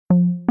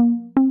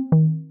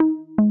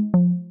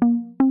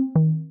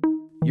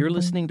You're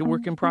listening to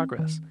Work in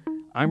Progress.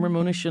 I'm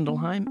Ramona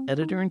Schindelheim,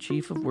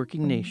 editor-in-chief of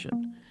Working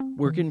Nation.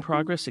 Work in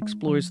Progress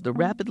explores the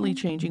rapidly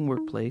changing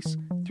workplace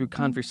through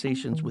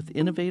conversations with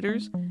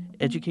innovators,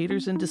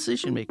 educators, and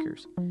decision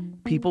makers,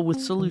 people with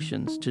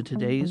solutions to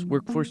today's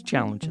workforce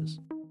challenges.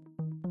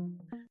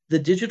 The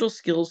digital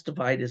skills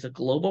divide is a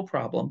global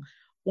problem,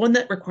 one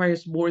that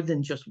requires more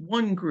than just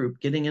one group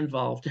getting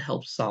involved to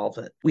help solve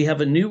it. We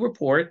have a new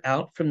report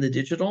out from the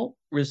Digital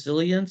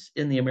Resilience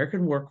in the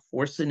American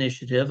Workforce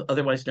Initiative,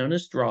 otherwise known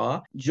as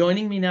DRAW.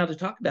 Joining me now to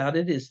talk about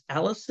it is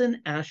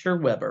Allison Asher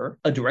Weber,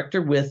 a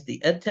director with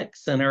the EdTech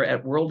Center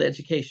at World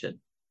Education.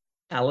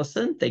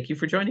 Allison, thank you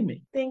for joining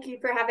me. Thank you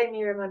for having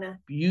me, Ramona.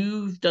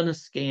 You've done a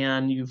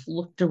scan, you've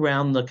looked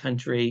around the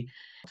country.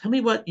 Tell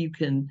me what you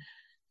can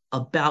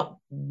about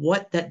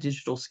what that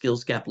digital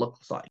skills gap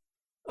looks like.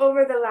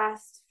 Over the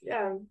last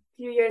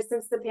few years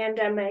since the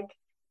pandemic,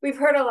 we've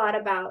heard a lot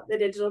about the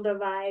digital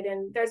divide,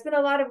 and there's been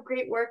a lot of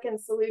great work and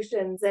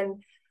solutions.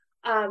 And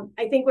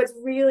I think what's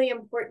really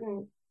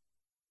important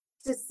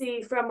to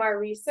see from our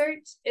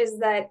research is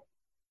that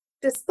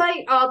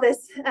despite all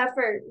this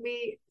effort,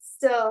 we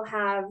still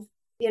have,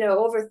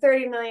 over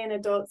 30 million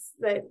adults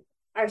that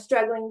are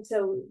struggling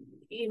to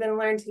even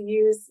learn to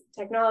use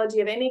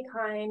technology of any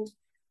kind.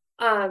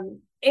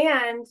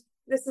 And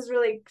this is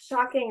really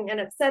shocking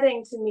and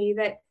upsetting to me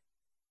that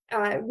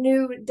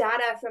new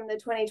data from the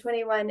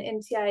 2021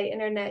 NTI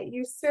Internet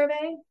Use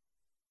Survey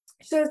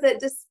shows that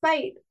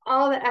despite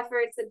all the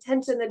efforts,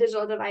 attention the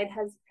digital divide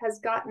has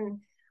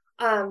gotten,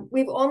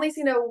 we've only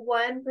seen a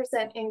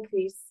 1%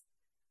 increase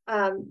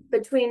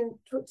between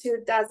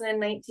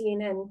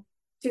 2019 and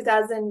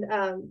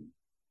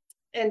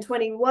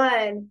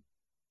 2021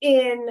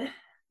 in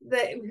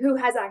who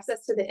has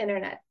access to the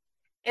internet.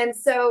 And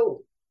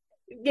so,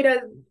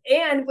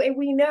 and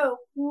we know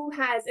who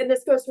has, and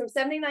this goes from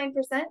 79%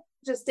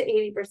 just to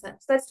 80%. So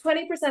that's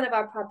 20% of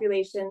our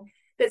population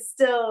that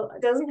still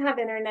doesn't have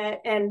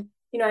internet. And,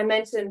 I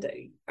mentioned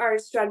are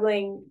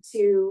struggling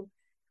to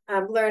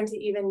learn to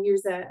even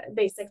use a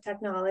basic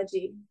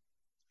technology.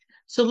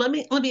 So let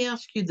me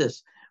ask you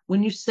this.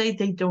 When you say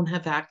they don't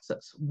have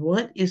access,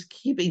 what is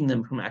keeping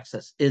them from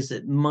access? Is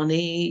it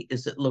money?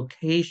 Is it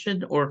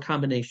location, or a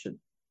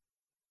combination?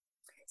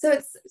 So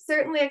it's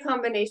certainly a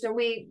combination.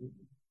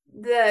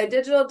 The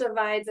digital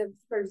divides of,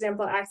 for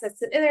example, access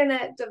to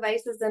internet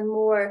devices and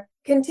more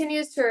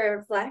continues to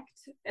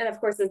reflect, and of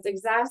course it's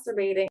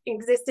exacerbating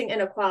existing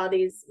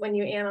inequalities when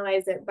you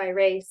analyze it by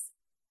race,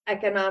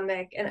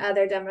 economic, and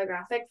other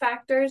demographic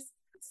factors.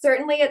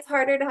 Certainly it's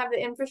harder to have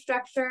the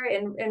infrastructure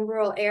in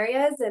rural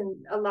areas, and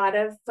a lot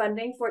of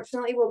funding,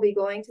 fortunately, will be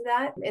going to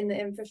that in the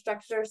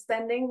infrastructure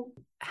spending.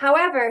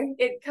 However,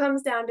 it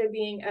comes down to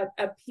being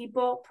a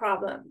people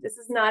problem. This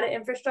is not an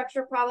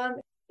infrastructure problem.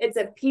 It's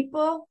a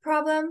people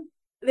problem.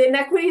 The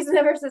inequities in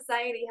our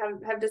society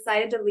have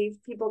decided to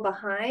leave people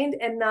behind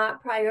and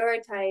not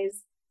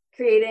prioritize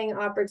creating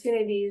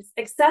opportunities,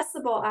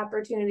 accessible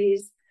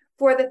opportunities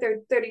for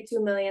the 32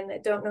 million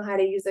that don't know how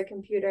to use a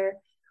computer,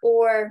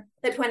 or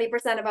the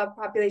 20% of our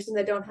population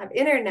that don't have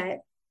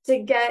internet, to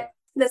get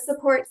the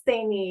supports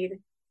they need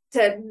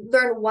to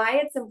learn why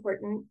it's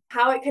important,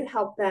 how it could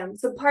help them.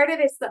 So part of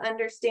it's the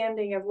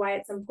understanding of why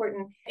it's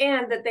important,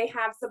 and that they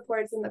have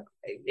supports and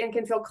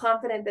can feel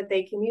confident that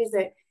they can use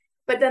it.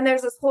 But then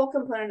there's this whole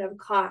component of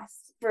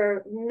cost.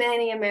 For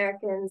many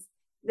Americans,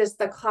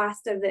 the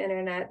cost of the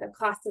internet, the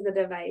cost of the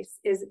device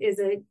is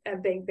a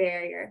big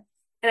barrier.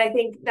 And I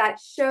think that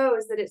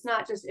shows that it's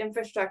not just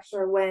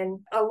infrastructure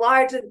when a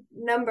large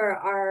number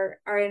are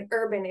in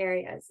urban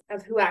areas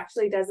of who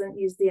actually doesn't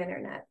use the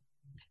internet.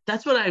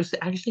 That's what I was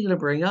actually going to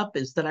bring up,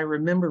 is that I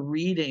remember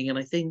reading, and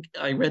I think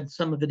I read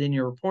some of it in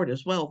your report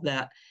as well,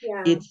 that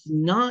it's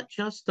not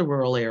just the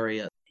rural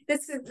area.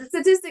 This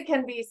statistic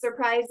can be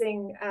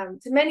surprising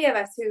to many of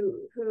us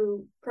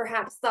who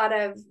perhaps thought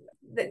of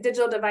the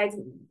digital divides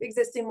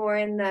existing more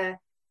in the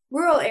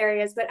rural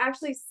areas, but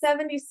actually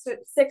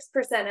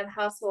 76% of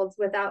households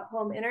without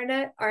home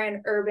internet are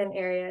in urban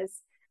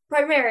areas,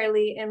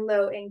 primarily in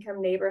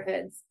low-income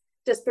neighborhoods,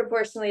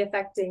 disproportionately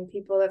affecting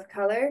people of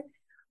color.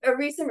 A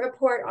recent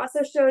report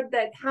also showed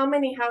that how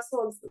many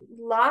households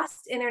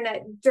lost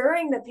internet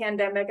during the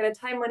pandemic at a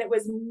time when it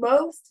was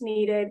most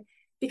needed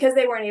because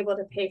they weren't able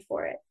to pay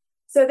for it.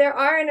 So there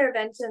are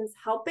interventions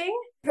helping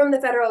from the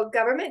federal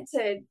government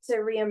to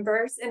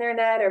reimburse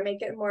internet or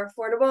make it more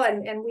affordable,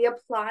 and we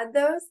applaud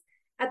those.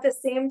 At the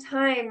same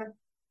time,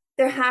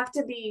 there have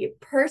to be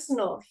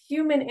personal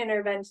human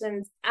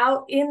interventions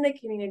out in the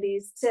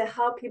communities to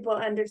help people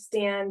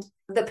understand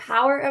the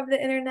power of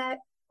the internet,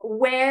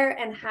 where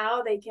and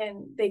how they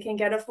can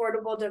get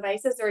affordable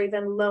devices or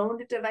even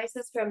loaned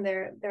devices from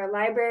their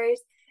libraries.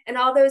 And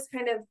all those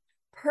kind of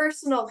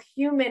personal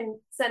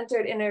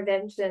human-centered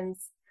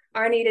interventions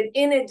are needed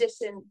in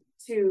addition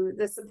to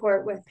the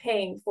support with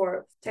paying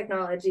for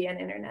technology and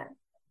internet.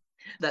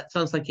 That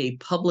sounds like a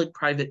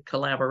public-private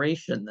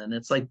collaboration. Then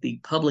it's like the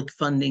public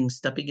funding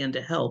stepping in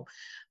to help.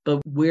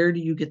 But where do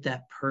you get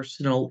that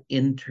personal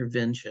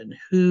intervention?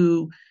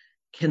 Who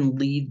can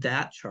lead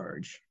that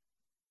charge?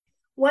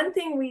 One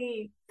thing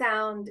we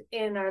found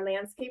in our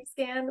landscape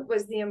scan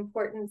was the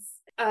importance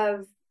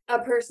of a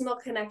personal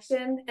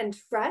connection and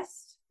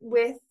trust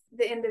with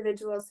the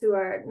individuals who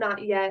are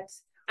not yet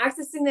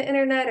accessing the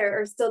internet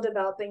or still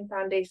developing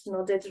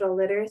foundational digital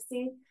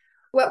literacy.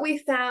 What we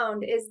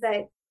found is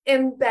that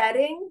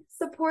embedding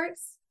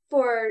supports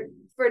for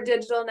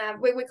digital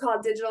what we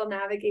call digital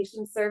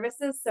navigation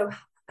services, so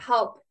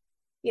help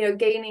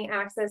gaining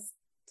access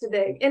to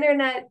the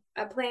internet,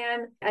 a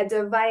plan, a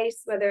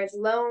device, whether it's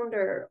loaned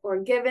or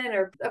given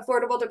or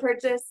affordable to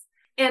purchase,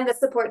 and the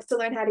supports to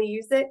learn how to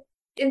use it.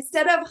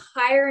 Instead of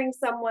hiring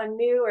someone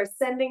new or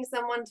sending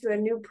someone to a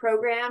new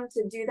program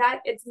to do that,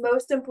 it's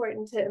most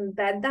important to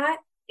embed that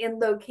in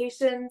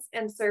locations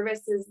and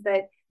services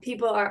that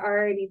people are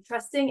already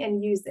trusting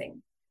and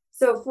using.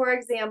 So, for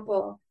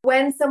example,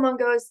 when someone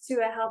goes to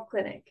a health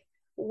clinic,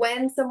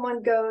 when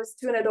someone goes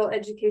to an adult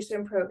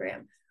education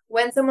program,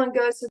 when someone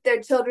goes to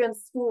their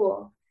children's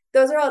school,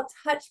 those are all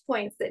touch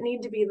points that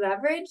need to be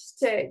leveraged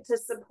to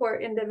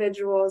support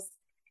individuals.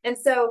 And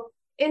so,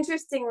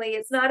 interestingly,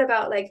 it's not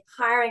about like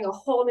hiring a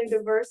whole new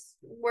diverse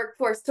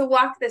workforce to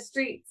walk the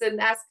streets and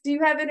ask, do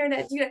you have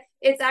internet?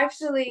 It's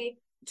actually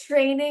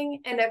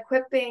training and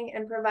equipping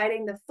and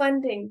providing the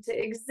funding to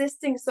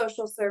existing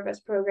social service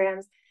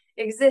programs,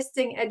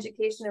 existing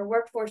education and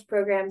workforce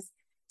programs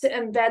to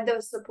embed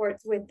those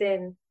supports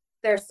within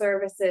their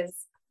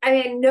services. I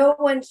mean, no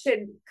one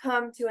should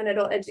come to an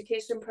adult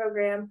education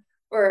program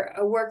or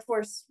a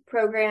workforce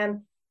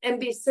program and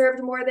be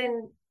served more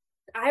than,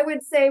 I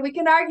would say, we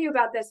can argue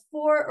about this,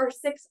 4 or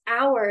 6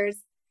 hours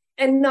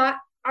and not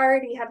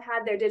already have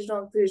had their digital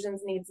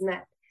inclusions needs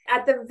met.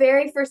 At the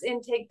very first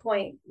intake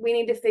point, we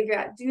need to figure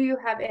out, do you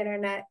have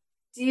internet?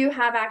 Do you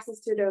have access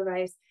to a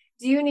device?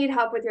 Do you need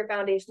help with your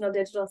foundational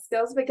digital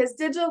skills? Because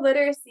digital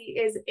literacy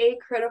is a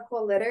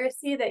critical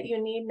literacy that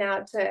you need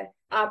now to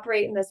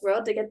operate in this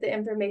world, to get the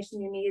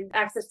information you need,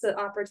 access to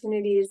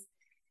opportunities.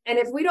 And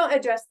if we don't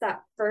address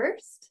that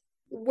first,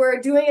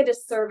 we're doing a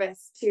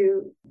disservice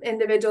to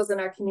individuals in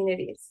our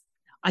communities.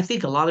 I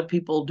think a lot of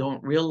people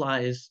don't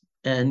realize,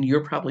 and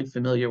you're probably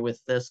familiar with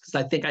this, because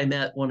I think I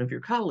met one of your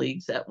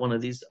colleagues at one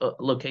of these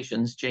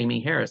locations,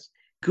 Jamie Harris.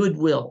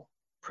 Goodwill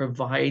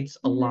provides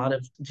a lot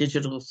of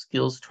digital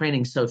skills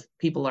training. So if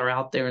people are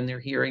out there and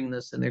they're hearing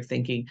this and they're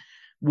thinking,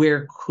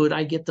 where could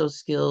I get those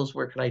skills?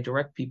 Where could I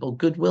direct people?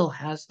 Goodwill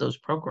has those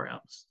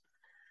programs.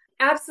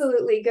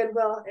 Absolutely.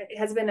 Goodwill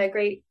has been a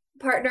great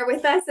partner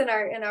with us in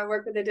our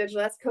work with the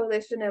Digital S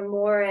Coalition and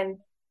more, and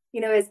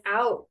is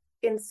out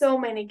in so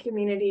many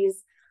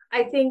communities.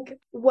 I think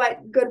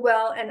what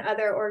Goodwill and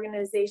other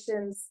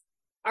organizations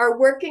are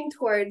working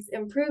towards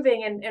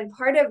improving, and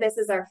part of this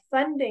is our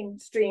funding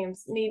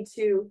streams need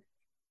to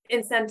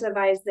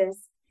incentivize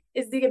this,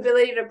 is the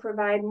ability to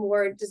provide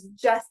more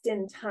just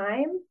in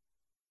time,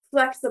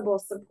 flexible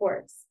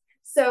supports.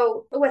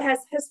 So what has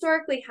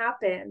historically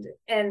happened,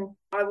 and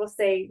I will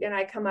say, and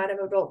I come out of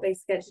adult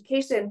basic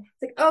education,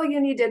 it's like, oh, you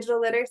need digital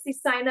literacy,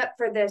 sign up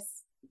for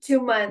this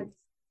 2-month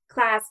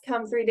class,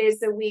 come 3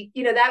 days a week.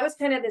 That was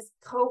kind of this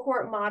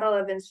cohort model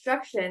of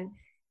instruction.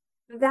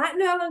 That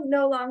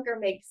no longer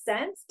makes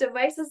sense.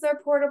 Devices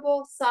are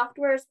portable,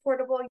 software is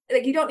portable.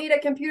 Like, you don't need a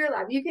computer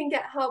lab. You can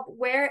get help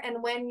where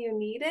and when you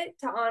need it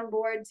to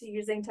onboard to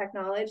using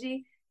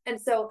technology.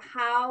 And so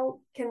how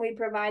can we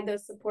provide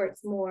those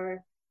supports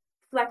more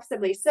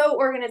flexibly? So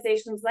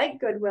organizations like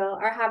Goodwill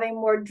are having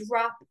more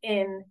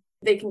drop-in,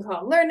 they can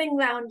call learning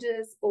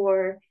lounges,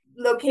 or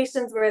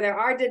locations where there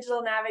are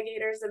digital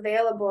navigators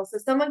available. So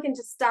someone can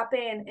just stop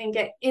in and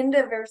get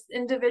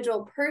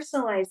individual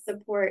personalized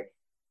support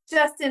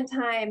just in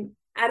time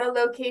at a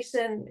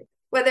location,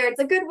 whether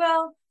it's a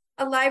Goodwill,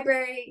 a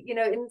library,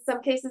 in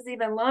some cases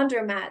even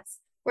laundromats,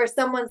 where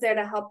someone's there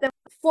to help them.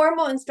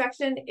 Formal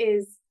instruction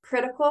is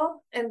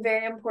critical and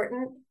very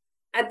important.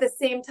 At the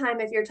same time,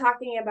 if you're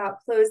talking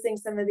about closing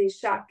some of these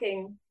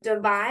shocking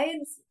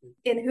divides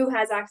in who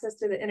has access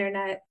to the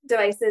internet,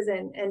 devices,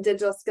 and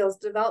digital skills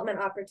development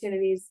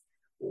opportunities,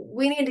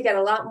 we need to get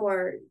a lot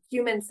more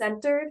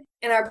human-centered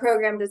in our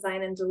program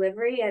design and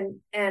delivery,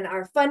 and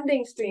our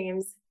funding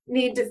streams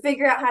need to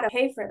figure out how to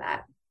pay for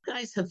that. You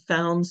guys have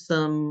found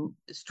some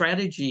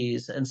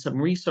strategies and some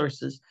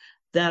resources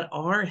that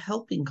are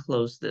helping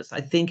close this. I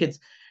think it's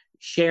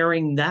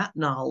sharing that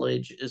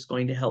knowledge is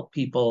going to help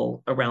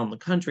people around the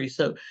country.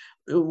 So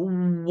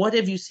what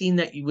have you seen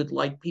that you would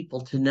like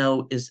people to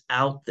know is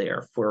out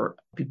there for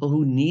people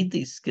who need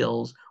these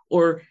skills,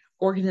 or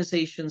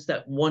organizations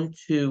that want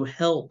to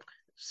help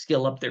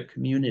skill up their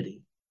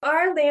community?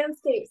 Our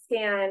landscape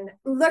scan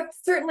looked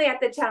certainly at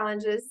the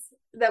challenges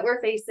that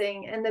we're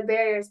facing and the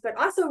barriers, but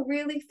also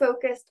really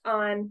focused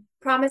on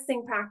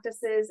promising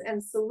practices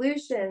and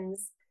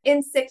solutions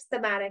in 6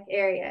 thematic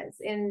areas,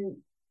 in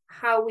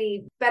how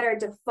we better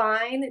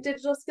define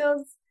digital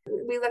skills.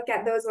 We look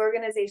at those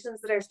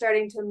organizations that are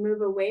starting to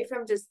move away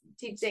from just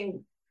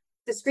teaching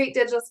discrete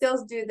digital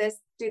skills, do this,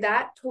 do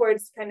that,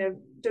 towards kind of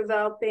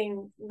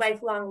developing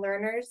lifelong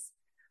learners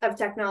of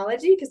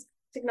technology, because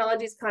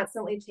technology is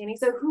constantly changing.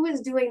 So who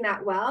is doing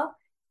that well?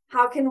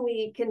 how can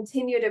we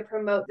continue to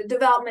promote the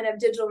development of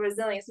digital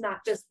resilience,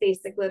 not just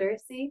basic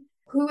literacy?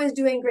 Who is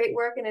doing great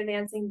work in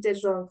advancing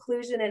digital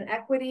inclusion and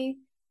equity?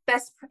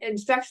 Best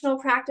instructional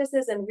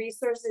practices and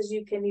resources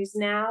you can use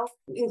now,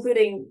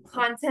 including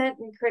content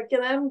and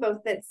curriculum, both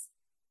that's,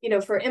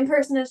 for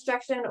in-person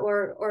instruction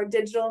or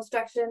digital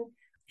instruction.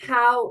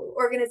 How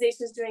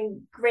organizations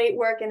doing great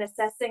work in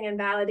assessing and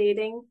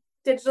validating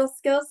digital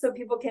skills so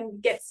people can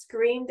get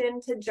screened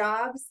into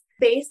jobs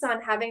based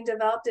on having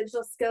developed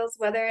digital skills,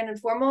 whether in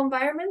informal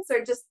environments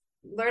or just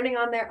learning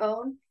on their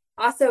own.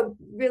 Also,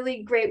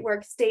 really great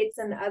work states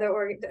and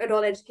other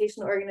adult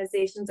education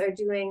organizations are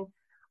doing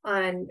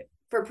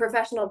for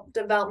professional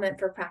development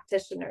for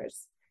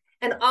practitioners.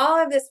 And all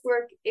of this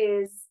work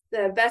is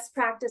the best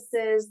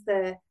practices,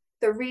 the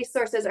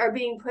resources are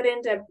being put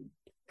into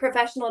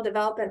professional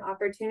development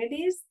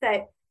opportunities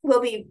that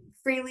will be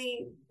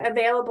freely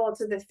available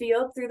to the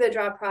field through the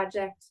DRAW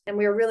project. And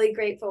we're really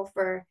grateful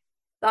for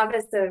the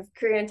Office of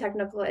Career and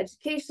Technical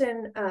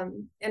Education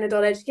and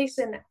Adult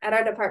Education at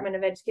our Department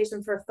of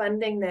Education for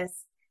funding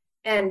this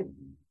and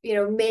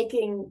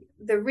making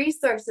the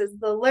resources,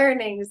 the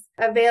learnings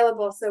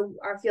available so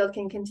our field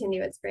can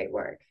continue its great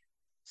work.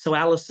 So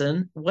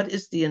Allison, what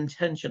is the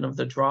intention of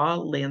the DRAW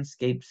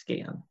Landscape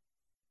Scan?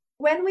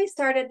 When we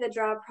started the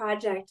DRAW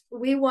project,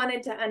 we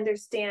wanted to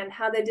understand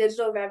how the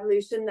digital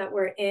revolution that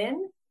we're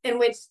in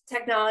which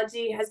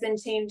technology has been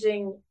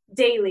changing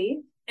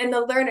daily, and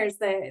the learners,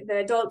 the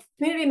adult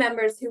community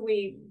members who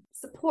we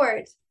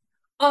support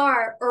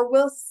are or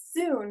will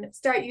soon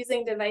start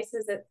using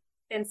devices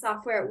and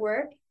software at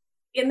work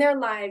in their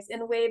lives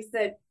in ways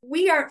that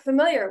we aren't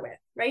familiar with,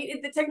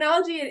 right? The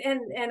technology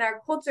and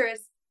our culture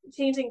is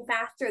changing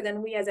faster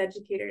than we as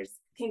educators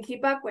can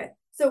keep up with.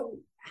 So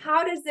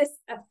how does this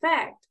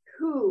affect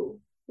who,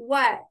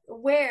 what,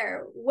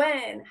 where,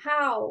 when,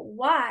 how,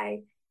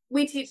 why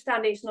we teach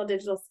foundational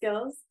digital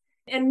skills?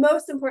 And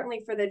most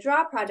importantly for the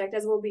DRAW project,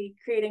 as we'll be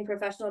creating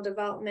professional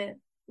development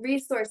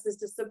resources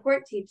to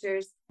support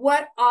teachers,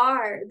 what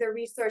are the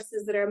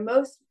resources that are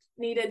most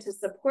needed to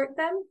support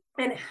them,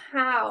 and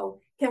how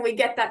can we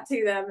get that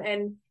to them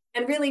and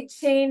really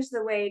change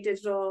the way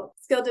digital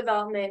skill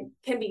development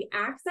can be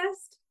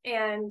accessed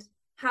and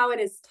how it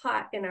is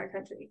taught in our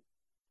country.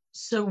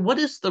 So what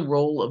is the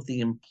role of the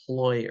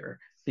employer?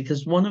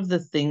 Because one of the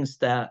things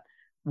that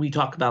we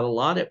talk about a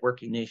lot at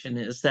Working Nation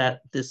is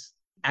that this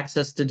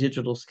access to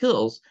digital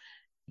skills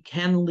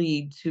can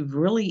lead to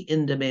really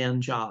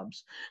in-demand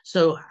jobs.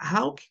 So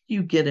how can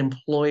you get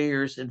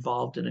employers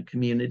involved in a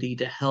community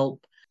to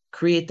help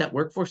create that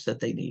workforce that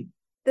they need?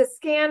 The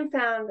scan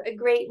found a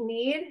great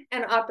need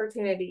and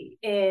opportunity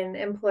in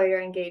employer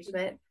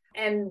engagement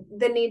and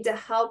the need to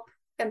help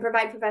and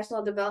provide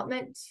professional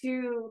development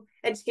to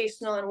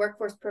educational and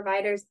workforce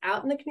providers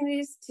out in the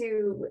communities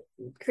to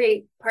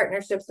create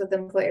partnerships with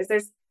employers.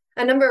 There's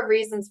a number of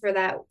reasons for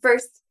that.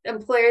 First,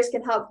 employers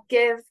can help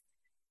give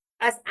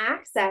us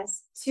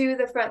access to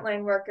the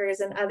frontline workers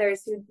and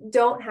others who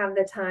don't have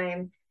the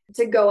time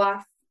to go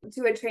off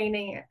to a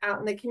training out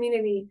in the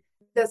community.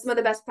 Some of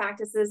the best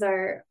practices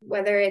are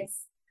whether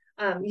it's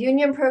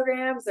union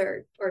programs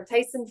or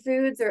Tyson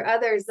Foods or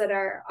others that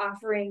are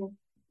offering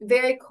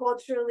very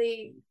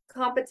culturally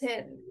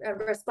competent,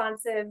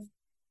 responsive,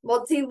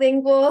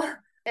 multilingual,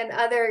 and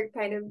other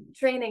kind of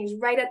trainings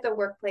right at the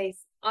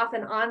workplace,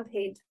 often on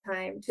paid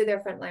time, to their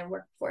frontline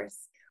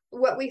workforce.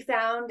 What we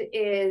found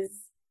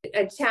is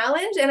a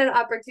challenge and an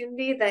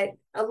opportunity that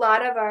a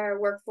lot of our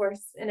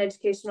workforce and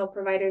educational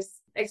providers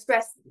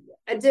express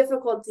a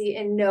difficulty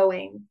in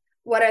knowing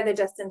what are the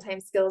just-in-time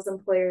skills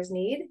employers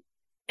need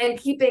and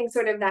keeping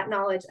sort of that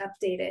knowledge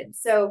updated.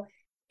 So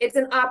it's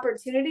an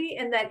opportunity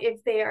in that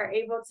if they are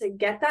able to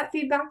get that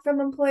feedback from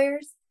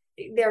employers,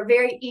 they're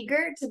very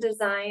eager to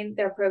design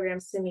their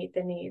programs to meet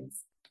the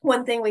needs.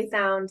 One thing we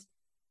found,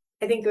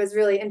 I think it was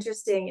really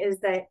interesting,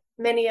 is that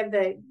many of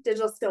the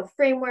digital skill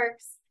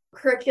frameworks,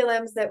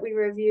 curriculums that we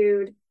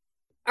reviewed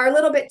are a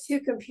little bit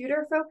too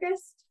computer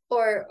focused,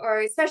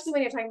 or especially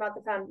when you're talking about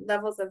the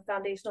levels of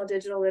foundational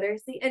digital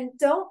literacy, and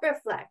don't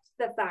reflect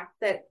the fact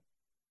that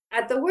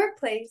at the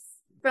workplace,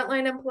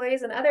 frontline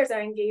employees and others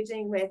are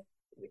engaging with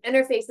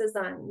interfaces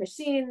on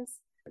machines,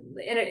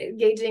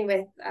 engaging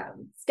with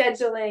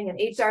scheduling and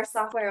HR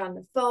software on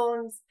the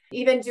phones,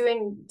 even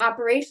doing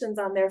operations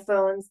on their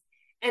phones.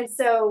 And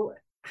so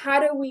how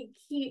do we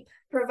keep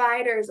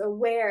providers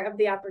aware of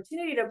the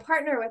opportunity to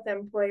partner with the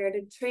employer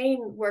to train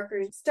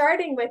workers,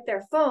 starting with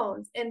their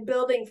phones and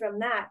building from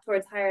that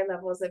towards higher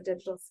levels of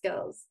digital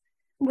skills?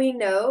 We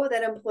know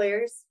that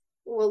employers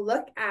will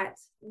look at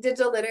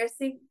digital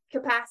literacy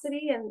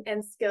capacity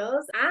and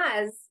skills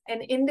as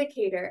an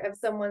indicator of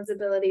someone's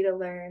ability to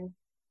learn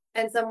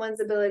and someone's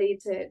ability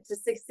to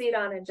succeed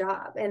on a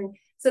job. And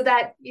so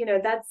that,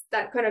 that's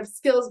that kind of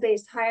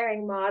skills-based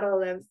hiring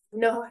model of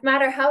no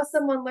matter how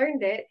someone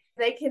learned it,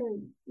 they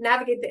can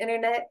navigate the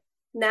internet,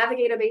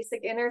 navigate a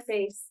basic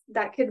interface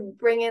that could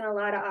bring in a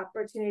lot of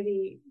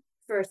opportunity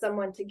for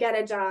someone to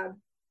get a job,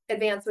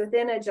 advance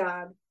within a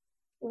job.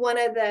 One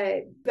of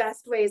the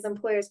best ways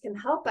employers can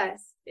help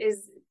us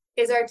is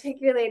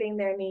articulating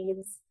their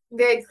needs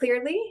very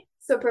clearly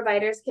so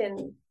providers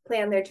can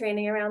plan their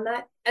training around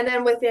that. And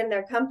then within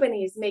their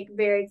companies, make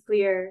very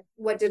clear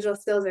what digital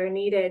skills are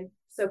needed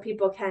so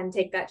people can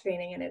take that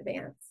training in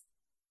advance.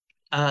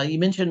 You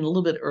mentioned a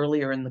little bit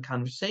earlier in the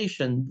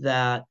conversation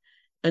that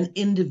an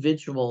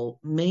individual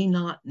may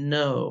not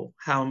know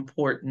how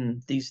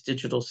important these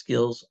digital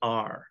skills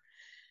are.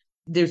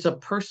 There's a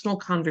personal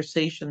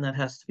conversation that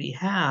has to be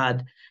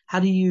had. How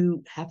do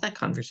you have that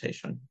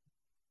conversation?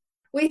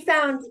 We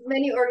found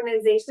many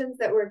organizations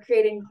that were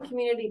creating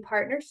community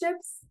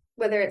partnerships,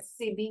 whether it's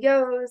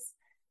CBGOs,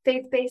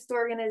 faith-based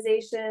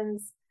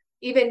organizations,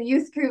 even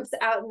youth groups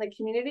out in the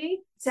community,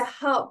 to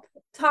help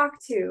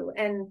talk to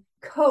and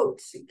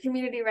coach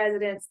community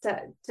residents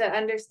to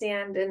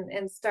understand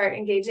and start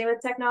engaging with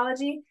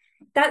technology.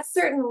 That's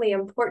certainly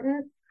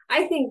important.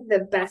 I think the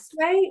best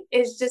way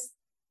is just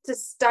to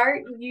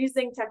start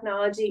using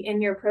technology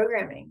in your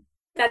programming.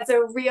 That's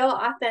a real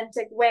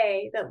authentic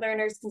way that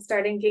learners can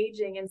start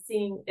engaging and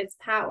seeing its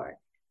power.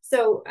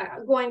 So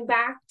going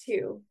back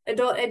to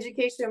adult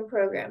education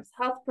programs,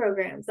 health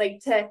programs,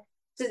 like to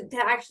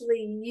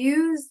actually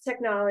use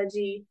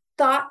technology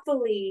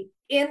thoughtfully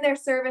in their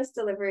service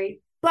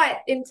delivery, but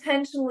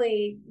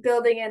intentionally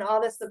building in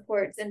all the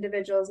supports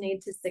individuals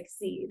need to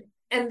succeed.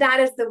 And that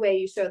is the way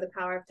you show the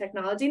power of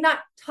technology, not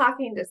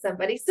talking to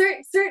somebody.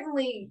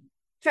 Certainly,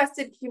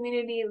 trusted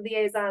community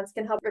liaisons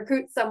can help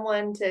recruit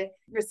someone to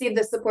receive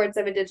the supports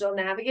of a digital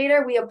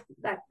navigator.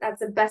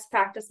 That's a best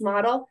practice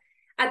model.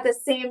 At the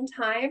same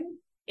time,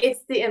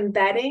 it's the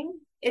embedding,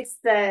 it's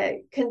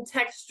the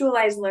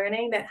contextualized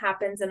learning that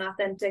happens in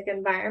authentic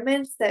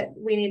environments that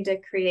we need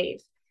to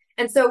create.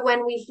 And so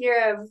when we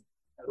hear of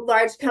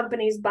large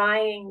companies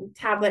buying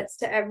tablets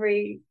to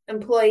every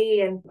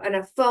employee and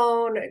a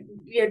phone,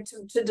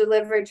 to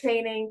deliver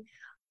training,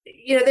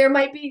 there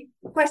might be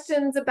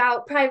questions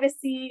about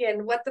privacy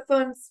and what the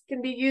phones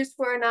can be used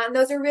for or not. And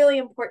those are really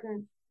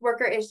important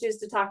worker issues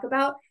to talk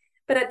about.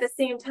 But at the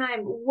same time,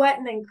 what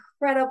an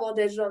incredible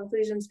digital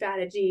inclusion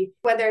strategy,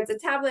 whether it's a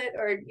tablet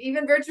or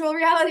even virtual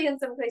reality in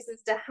some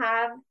places, to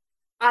have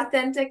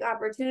authentic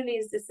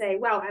opportunities to say,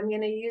 wow, I'm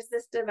going to use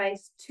this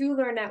device to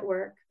learn at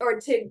work or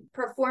to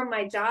perform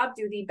my job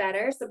duty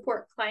better,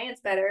 support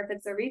clients better if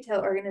it's a retail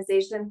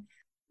organization.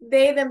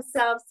 They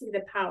themselves see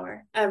the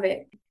power of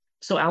it.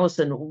 So,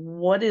 Allison,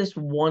 what is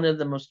one of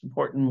the most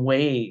important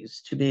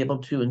ways to be able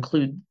to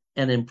include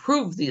and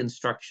improve the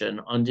instruction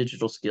on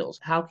digital skills?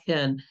 How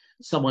can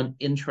someone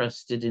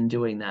interested in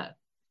doing that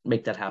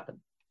make that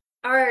happen?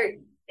 Our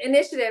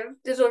initiative,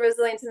 Digital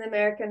Resilience in the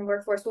American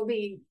Workforce, will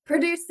be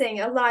producing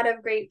a lot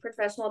of great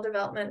professional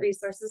development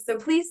resources. So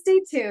please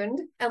stay tuned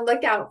and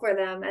look out for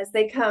them as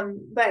they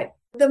come. But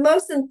the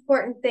most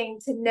important thing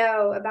to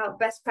know about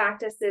best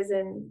practices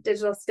in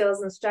digital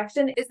skills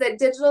instruction is that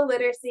digital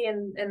literacy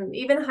and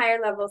even higher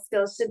level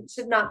skills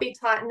should not be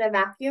taught in a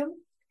vacuum.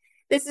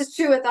 This is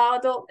true with all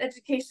adult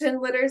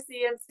education,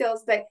 literacy, and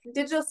skills, but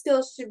digital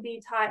skills should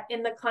be taught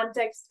in the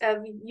context of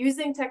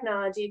using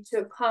technology to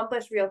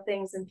accomplish real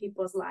things in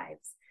people's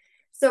lives.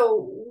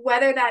 So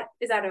whether that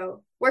is at a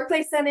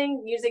workplace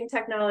setting, using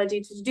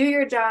technology to do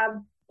your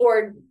job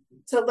or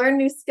to learn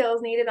new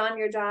skills needed on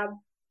your job,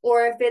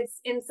 or if it's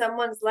in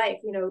someone's life,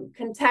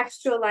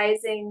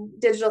 contextualizing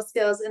digital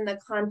skills in the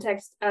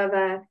context of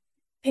a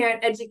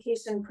parent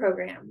education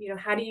program.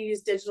 How do you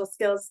use digital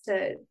skills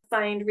to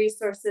find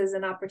resources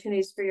and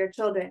opportunities for your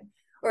children?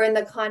 Or in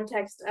the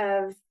context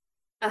of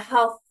a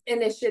health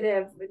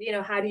initiative,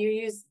 how do you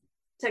use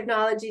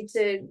technology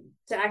to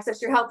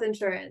access your health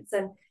insurance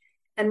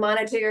and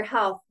monitor your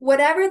health?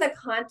 Whatever the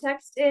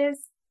context is,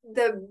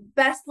 the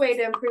best way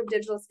to improve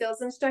digital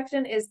skills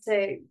instruction is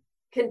to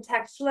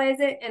contextualize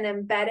it and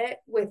embed it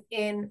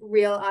within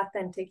real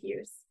authentic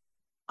use.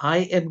 I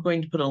am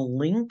going to put a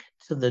link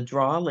to the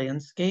Draw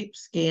Landscape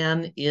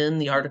scan in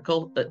the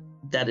article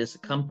that is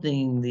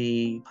accompanying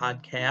the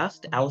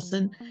podcast.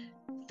 Allison,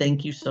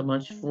 thank you so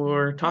much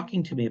for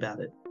talking to me about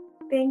it.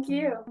 Thank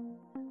you.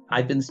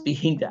 I've been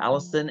speaking to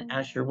Allison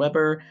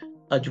Asher-Weber,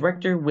 a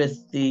director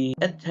with the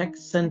EdTech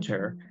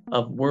Center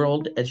of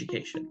World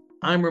Education.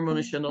 I'm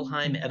Ramona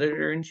Schindelheim,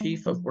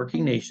 editor-in-chief of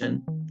Working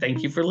Nation.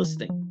 Thank you for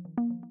listening.